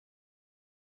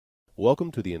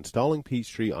Welcome to the Installing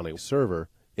Peachtree on a Server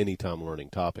Anytime Learning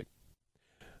topic.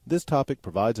 This topic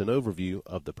provides an overview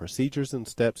of the procedures and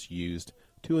steps used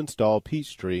to install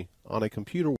Peachtree on a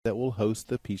computer that will host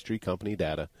the Peachtree company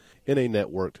data in a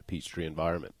networked Peachtree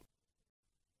environment.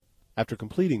 After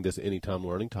completing this Anytime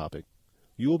Learning topic,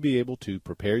 you will be able to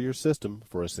prepare your system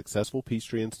for a successful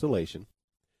Peachtree installation,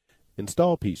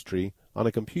 install Peachtree on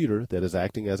a computer that is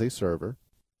acting as a server,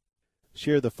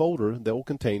 share the folder that will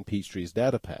contain Peachtree's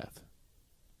data path,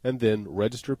 and then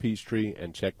register Peachtree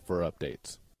and check for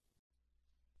updates.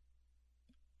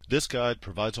 This guide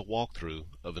provides a walkthrough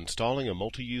of installing a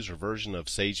multi-user version of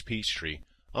Sage Peachtree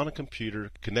on a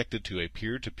computer connected to a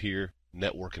peer-to-peer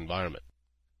network environment.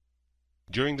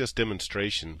 During this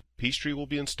demonstration, Peachtree will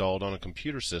be installed on a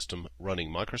computer system running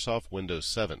Microsoft Windows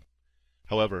 7.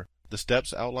 However, the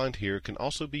steps outlined here can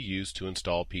also be used to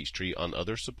install Peachtree on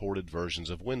other supported versions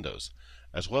of Windows,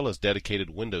 as well as dedicated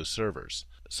Windows servers,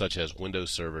 such as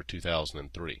Windows Server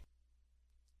 2003.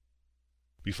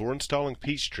 Before installing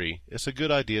Peachtree, it's a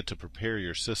good idea to prepare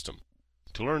your system.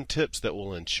 To learn tips that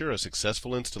will ensure a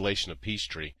successful installation of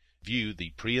Peachtree, view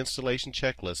the Pre-installation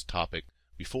Checklist topic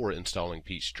before installing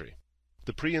Peachtree.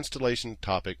 The Pre-installation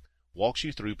topic walks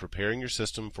you through preparing your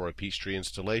system for a Peachtree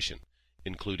installation,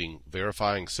 including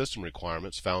verifying system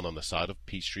requirements found on the side of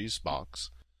Peachtree's box,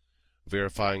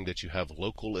 verifying that you have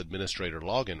local administrator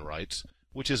login rights,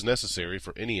 which is necessary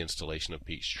for any installation of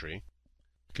Peachtree,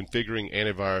 configuring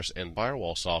antivirus and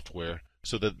firewall software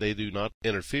so that they do not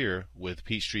interfere with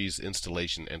Peachtree's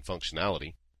installation and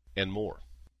functionality, and more.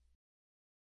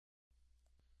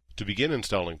 To begin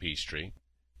installing Peachtree,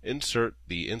 insert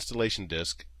the installation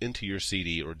disk into your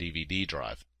CD or DVD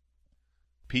drive.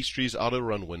 Peachtree's Auto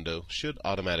Run window should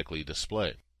automatically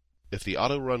display. If the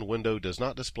Auto Run window does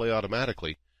not display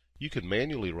automatically, you can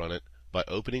manually run it by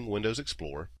opening Windows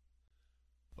Explorer,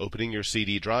 opening your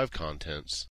CD drive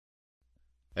contents,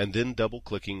 and then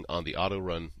double-clicking on the Auto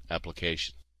Run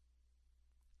application.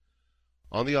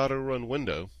 On the Auto Run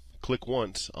window, click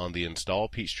once on the Install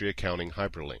Peachtree Accounting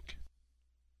hyperlink.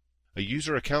 A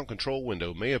user account control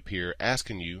window may appear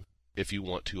asking you if you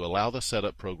want to allow the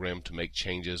setup program to make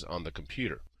changes on the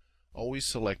computer. Always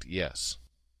select Yes.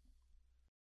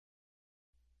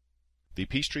 The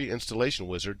Peachtree installation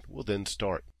wizard will then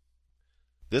start.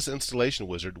 This installation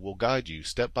wizard will guide you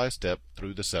step by step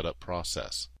through the setup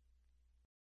process.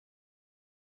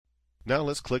 Now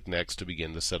let's click Next to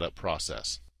begin the setup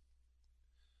process.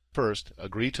 First,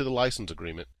 agree to the license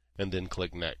agreement and then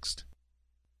click Next.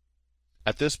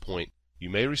 At this point, you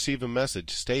may receive a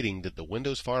message stating that the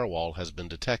Windows firewall has been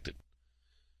detected.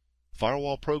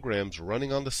 Firewall programs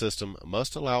running on the system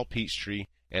must allow Peachtree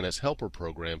and its helper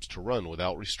programs to run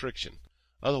without restriction.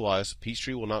 Otherwise,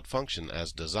 Peachtree will not function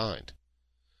as designed.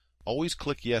 Always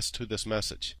click Yes to this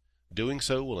message. Doing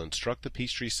so will instruct the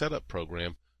Peachtree setup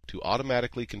program to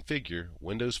automatically configure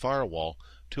Windows Firewall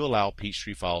to allow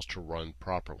Peachtree files to run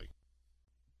properly.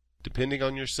 Depending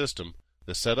on your system,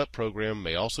 the setup program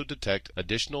may also detect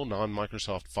additional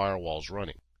non-Microsoft firewalls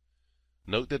running.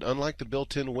 Note that unlike the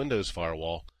built-in Windows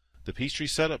firewall, the Peachtree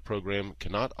setup program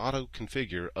cannot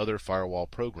auto-configure other firewall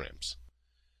programs.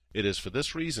 It is for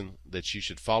this reason that you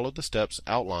should follow the steps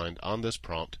outlined on this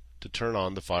prompt to turn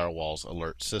on the firewall's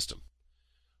alert system.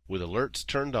 With alerts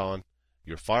turned on,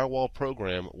 your firewall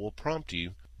program will prompt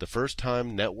you the first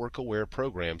time network-aware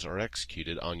programs are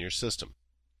executed on your system.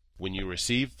 When you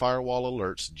receive firewall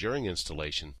alerts during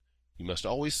installation, you must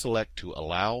always select to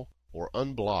allow or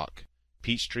unblock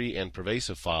Peachtree and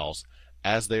pervasive files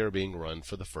as they are being run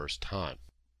for the first time.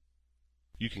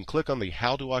 You can click on the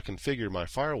How Do I Configure My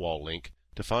Firewall link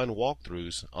to find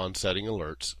walkthroughs on setting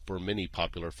alerts for many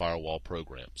popular firewall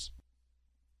programs.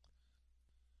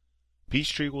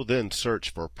 Peachtree will then search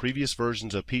for previous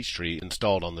versions of Peachtree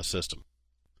installed on the system.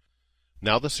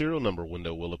 Now the serial number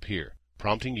window will appear,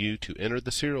 prompting you to enter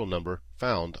the serial number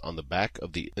found on the back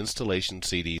of the installation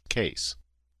CD case.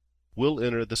 We'll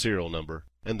enter the serial number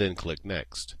and then click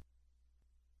Next.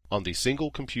 On the Single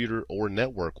Computer or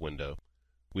Network window,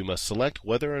 we must select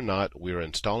whether or not we are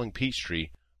installing Peachtree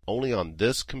only on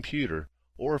this computer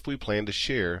or if we plan to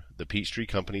share the Peachtree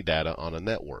company data on a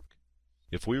network.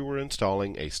 If we were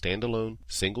installing a standalone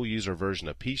single-user version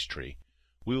of Peachtree,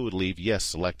 we would leave Yes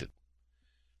selected.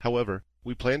 However,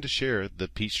 we plan to share the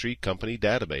Peachtree company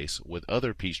database with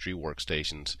other Peachtree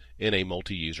workstations in a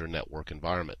multi-user network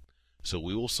environment, so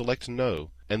we will select No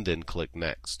and then click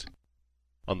Next.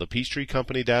 On the Peachtree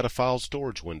company data file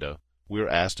storage window, we are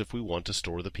asked if we want to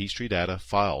store the Peachtree data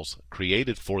files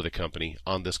created for the company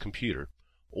on this computer,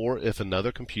 or if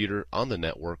another computer on the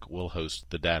network will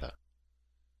host the data.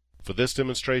 For this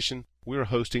demonstration, we are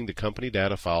hosting the company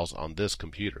data files on this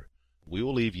computer, we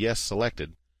will leave Yes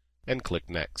selected and click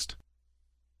Next.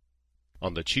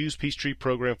 On the Choose Peachtree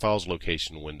Program Files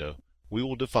Location window, we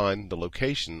will define the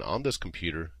location on this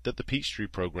computer that the Peachtree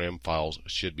program files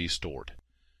should be stored.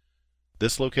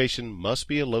 This location must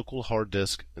be a local hard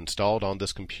disk installed on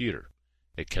this computer.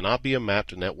 It cannot be a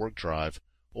mapped network drive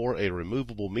or a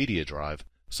removable media drive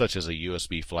such as a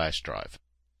USB flash drive.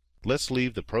 Let's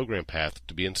leave the program path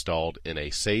to be installed in a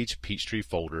Sage Peachtree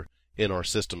folder in our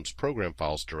System's Program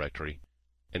Files directory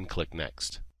and click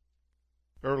Next.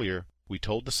 Earlier, we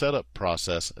told the setup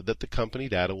process that the company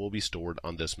data will be stored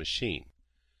on this machine.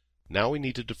 Now we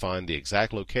need to define the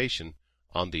exact location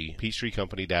on the Peachtree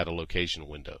Company Data Location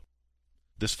window.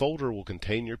 This folder will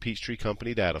contain your Peachtree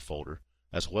Company Data folder,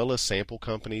 as well as sample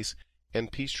companies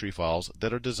and Peachtree files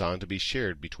that are designed to be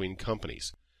shared between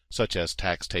companies, such as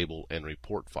tax table and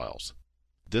report files.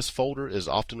 This folder is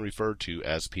often referred to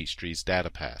as Peachtree's data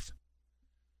path.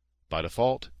 By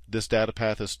default, this data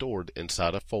path is stored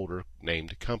inside a folder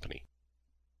named Company.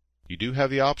 You do have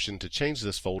the option to change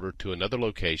this folder to another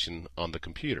location on the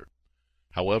computer.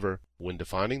 However, when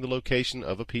defining the location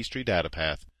of a Peachtree data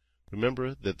path,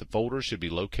 remember that the folder should be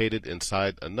located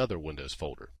inside another Windows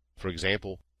folder. For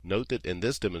example, note that in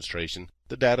this demonstration,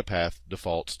 the data path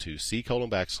defaults to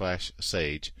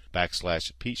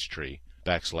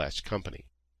C:/Sage/Peachtree/company.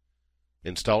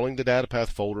 Installing the data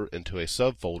path folder into a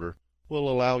subfolder will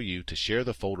allow you to share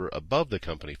the folder above the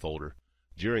company folder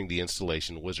during the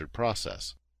installation wizard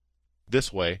process.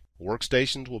 This way,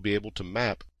 workstations will be able to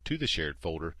map to the shared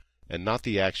folder and not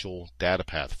the actual data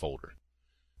path folder.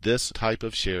 This type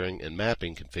of sharing and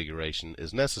mapping configuration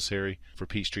is necessary for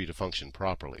Peachtree to function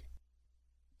properly.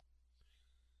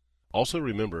 Also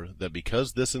remember that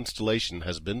because this installation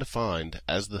has been defined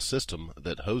as the system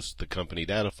that hosts the company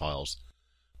data files,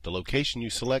 the location you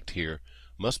select here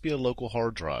must be a local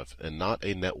hard drive and not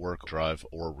a network drive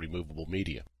or removable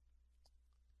media.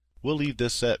 We'll leave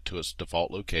this set to its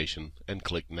default location and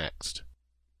click Next.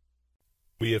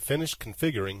 We have finished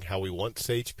configuring how we want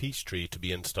Sage Peachtree to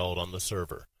be installed on the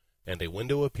server, and a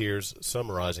window appears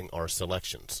summarizing our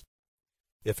selections.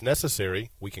 If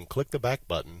necessary, we can click the back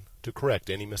button to correct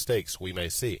any mistakes we may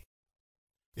see.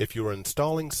 If you are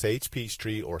installing Sage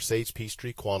Peachtree or Sage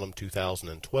Peachtree Quantum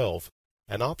 2012,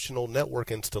 an optional Network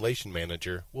Installation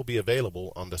Manager will be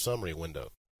available on the summary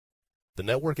window. The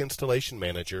Network Installation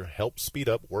Manager helps speed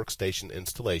up workstation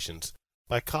installations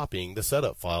by copying the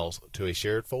setup files to a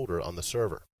shared folder on the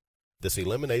server. This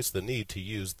eliminates the need to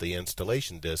use the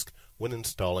installation disk when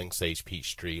installing Sage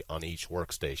Peachtree on each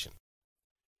workstation.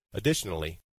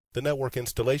 Additionally, the Network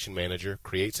Installation Manager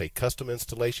creates a custom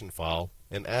installation file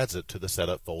and adds it to the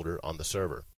setup folder on the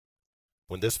server.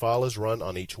 When this file is run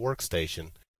on each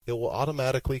workstation, it will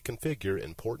automatically configure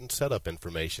important setup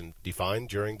information defined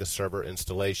during the server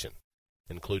installation,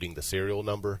 including the serial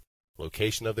number,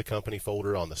 location of the company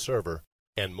folder on the server,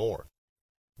 and more.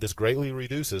 This greatly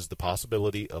reduces the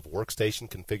possibility of workstation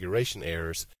configuration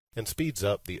errors and speeds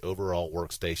up the overall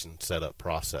workstation setup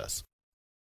process.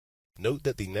 Note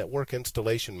that the Network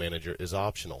Installation Manager is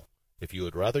optional. If you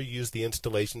would rather use the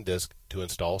installation disk to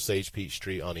install Sage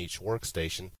Peachtree on each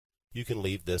workstation, you can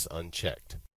leave this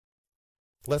unchecked.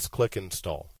 Let's click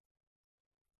Install.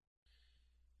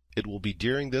 It will be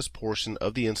during this portion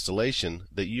of the installation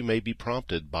that you may be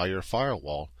prompted by your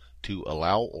firewall to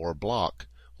allow or block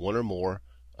one or more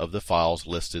of the files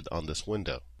listed on this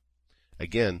window.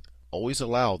 Again, always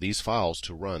allow these files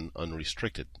to run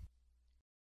unrestricted.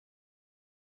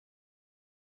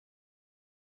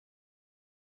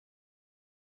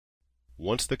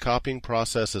 Once the copying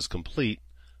process is complete,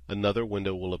 another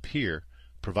window will appear,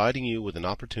 providing you with an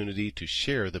opportunity to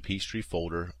share the Peachtree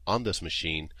folder on this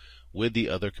machine with the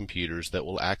other computers that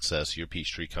will access your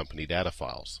Peachtree Company data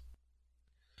files.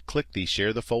 Click the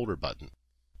Share the Folder button.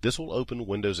 This will open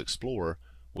Windows Explorer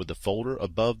with the folder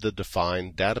above the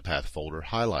defined data path folder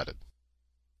highlighted.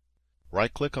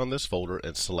 Right-click on this folder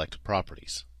and select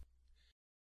Properties.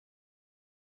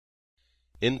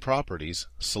 In Properties,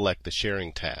 select the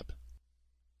Sharing tab.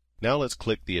 Now let's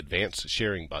click the Advanced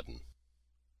Sharing button.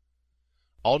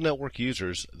 All network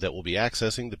users that will be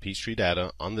accessing the Peachtree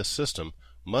data on this system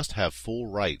must have full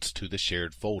rights to the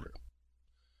shared folder.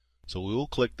 So we will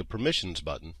click the Permissions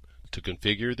button to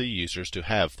configure the users to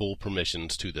have full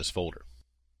permissions to this folder.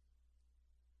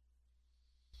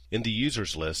 In the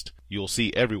Users list, you will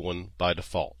see everyone by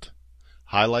default.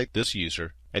 Highlight this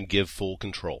user and give full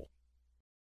control.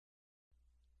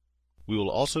 We will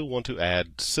also want to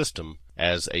add System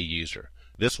as a user.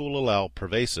 This will allow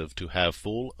Pervasive to have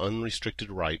full unrestricted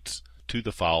rights to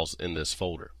the files in this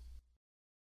folder.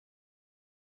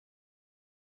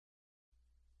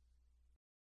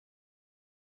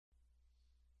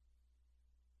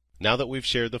 Now that we've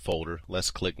shared the folder,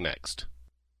 let's click Next.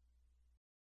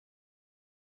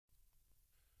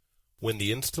 When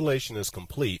the installation is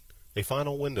complete, a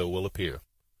final window will appear.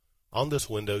 On this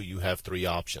window you have three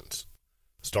options: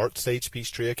 Start Sage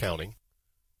Peachtree Accounting,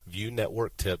 View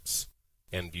Network Tips,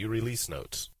 and View Release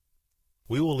Notes.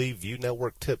 We will leave View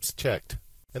Network Tips checked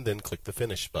and then click the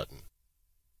Finish button.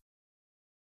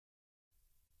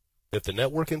 If the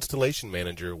Network Installation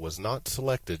Manager was not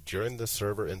selected during the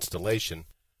server installation,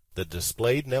 the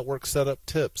displayed network setup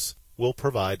tips will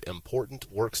provide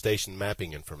important workstation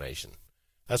mapping information,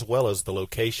 as well as the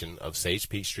location of Sage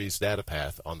Peachtree's data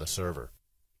path on the server.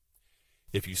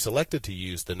 If you selected to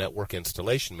use the Network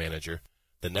Installation Manager,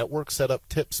 the Network Setup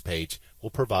Tips page will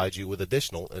provide you with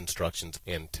additional instructions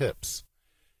and tips.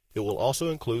 It will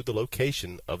also include the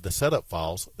location of the setup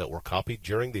files that were copied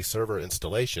during the server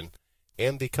installation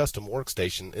and the custom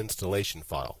workstation installation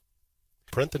file.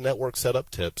 Print the network setup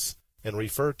tips and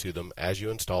refer to them as you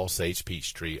install Sage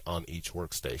Peachtree on each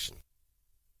workstation.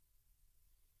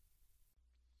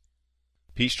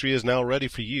 Peachtree is now ready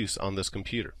for use on this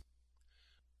computer.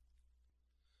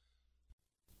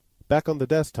 Back on the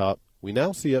desktop, we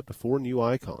now see up to 4 new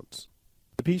icons.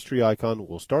 The Peachtree icon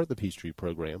will start the Peachtree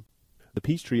program. The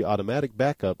Peachtree Automatic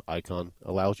Backup icon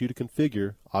allows you to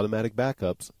configure automatic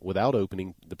backups without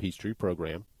opening the Peachtree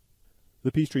program.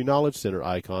 The Peachtree Knowledge Center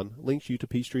icon links you to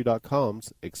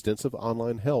Peachtree.com's extensive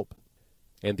online help.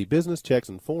 And the Business Checks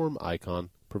and Form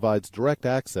icon provides direct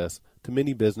access to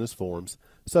many business forms,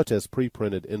 such as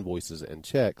pre-printed invoices and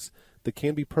checks, that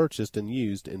can be purchased and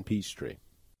used in Peachtree.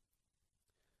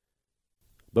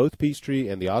 Both Peachtree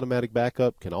and the Automatic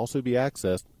Backup can also be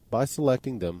accessed by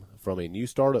selecting them from a new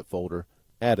startup folder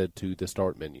added to the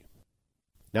Start menu.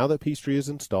 Now that Peachtree is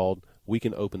installed, we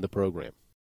can open the program.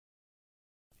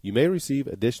 You may receive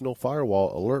additional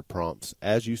firewall alert prompts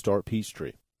as you start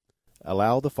Peachtree.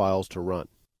 Allow the files to run.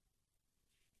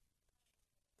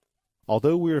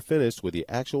 Although we are finished with the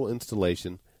actual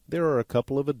installation, there are a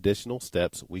couple of additional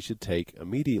steps we should take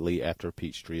immediately after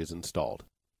Peachtree is installed.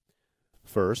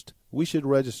 First, we should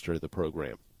register the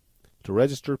program. To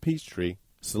register Peachtree,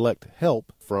 select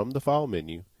Help from the File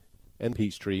menu and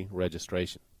Peachtree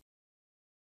Registration.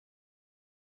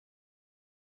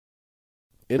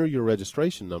 Enter your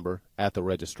registration number at the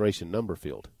Registration Number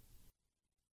field.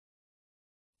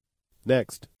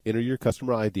 Next, enter your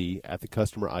customer ID at the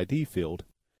Customer ID field,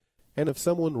 and if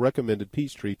someone recommended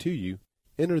Peachtree to you,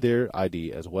 enter their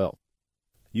ID as well.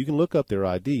 You can look up their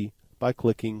ID by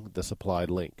clicking the supplied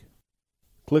link.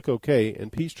 Click OK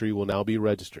and Peachtree will now be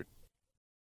registered.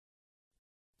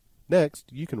 Next,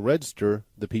 you can register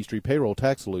the Peachtree Payroll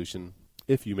Tax Solution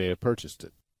if you may have purchased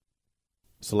it.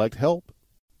 Select Help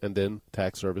and then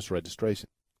Tax Service Registration.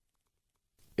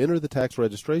 Enter the tax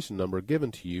registration number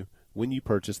given to you when you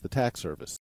purchase the tax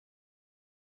service,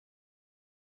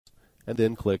 and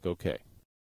then click OK.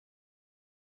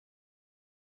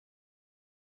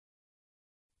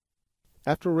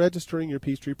 After registering your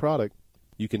Peachtree product,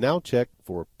 you can now check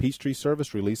for Peachtree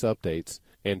Service Release updates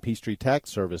and Peachtree Tax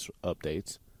Service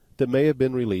updates that may have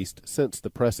been released since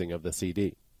the pressing of the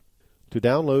CD. To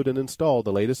download and install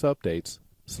the latest updates,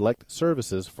 select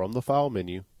Services from the File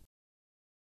menu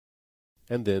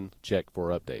and then check for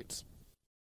updates.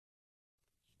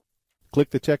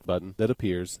 Click the check button that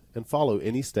appears and follow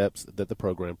any steps that the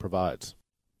program provides.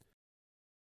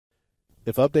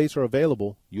 If updates are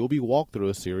available, you will be walked through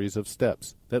a series of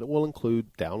steps that will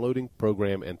include downloading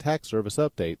program and tax service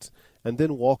updates and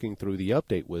then walking through the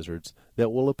update wizards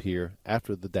that will appear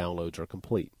after the downloads are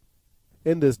complete.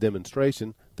 In this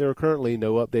demonstration, there are currently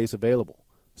no updates available,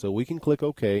 so we can click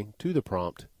OK to the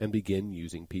prompt and begin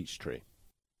using Peachtree.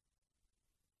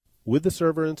 With the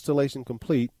server installation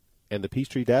complete and the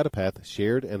Peachtree data path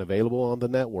shared and available on the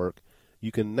network,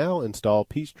 you can now install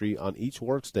Peachtree on each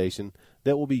workstation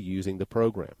that will be using the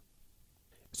program.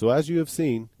 So as you have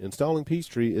seen, installing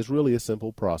Peachtree is really a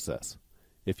simple process.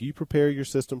 If you prepare your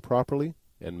system properly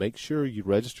and make sure you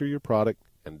register your product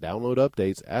and download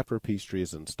updates after Peachtree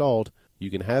is installed,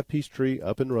 you can have Peachtree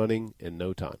up and running in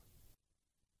no time.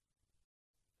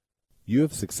 You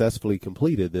have successfully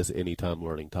completed this Anytime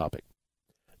Learning topic.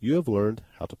 You have learned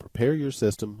how to prepare your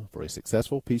system for a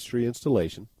successful Peachtree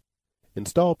installation,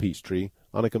 install Peachtree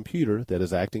on a computer that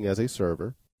is acting as a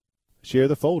server, share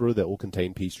the folder that will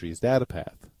contain Peachtree's data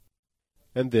path,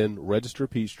 and then register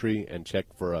Peachtree and check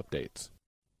for updates.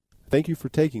 Thank you for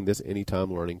taking this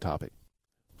Anytime Learning topic.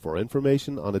 For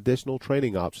information on additional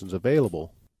training options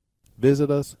available, visit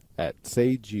us at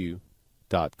sageu.com.